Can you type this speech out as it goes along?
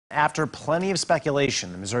After plenty of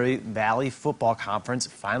speculation, the Missouri Valley Football Conference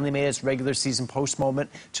finally made its regular season postponement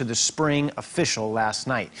to the spring official last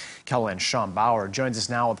night. KELOLAND's Sean Bauer joins us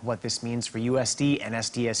now with what this means for USD and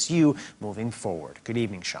SDSU moving forward. Good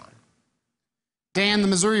evening, Sean. Dan, the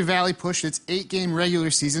Missouri Valley pushed its 8-game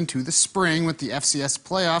regular season to the spring, with the FCS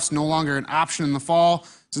playoffs no longer an option in the fall,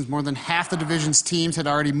 since more than half the division's teams had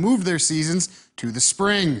already moved their seasons to the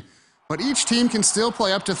spring. But each team can still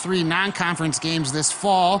play up to 3 non-conference games this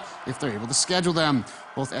fall if they're able to schedule them.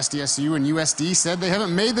 Both SDSU and USD said they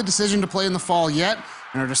haven't made the decision to play in the fall yet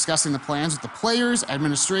and are discussing the plans with the players,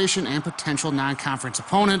 administration, and potential non-conference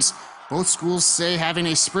opponents. Both schools say having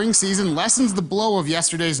a spring season lessens the blow of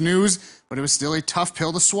yesterday's news, but it was still a tough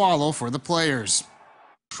pill to swallow for the players.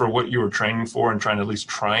 For what you were training for and trying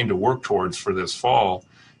to work towards for this fall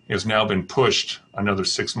has now been pushed another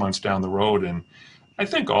 6 months down the road. And I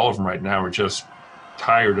think all of them right now are just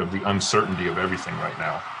tired of the uncertainty of everything right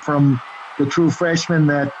now. From the true freshmen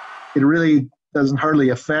that it really doesn't hardly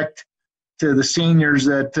affect, to the seniors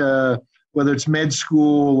that whether it's med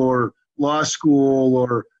school or law school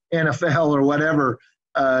or NFL or whatever,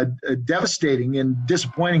 devastating and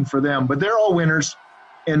disappointing for them. But they're all winners,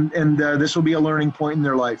 and this will be a learning point in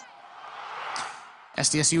their life.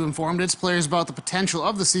 SDSU informed its players about the potential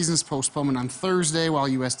of the season's postponement on Thursday, while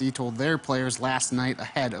USD told their players last night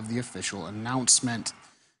ahead of the official announcement.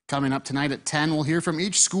 Coming up tonight at 10, we'll hear from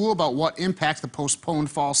each school about what impact the postponed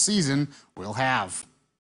fall season will have.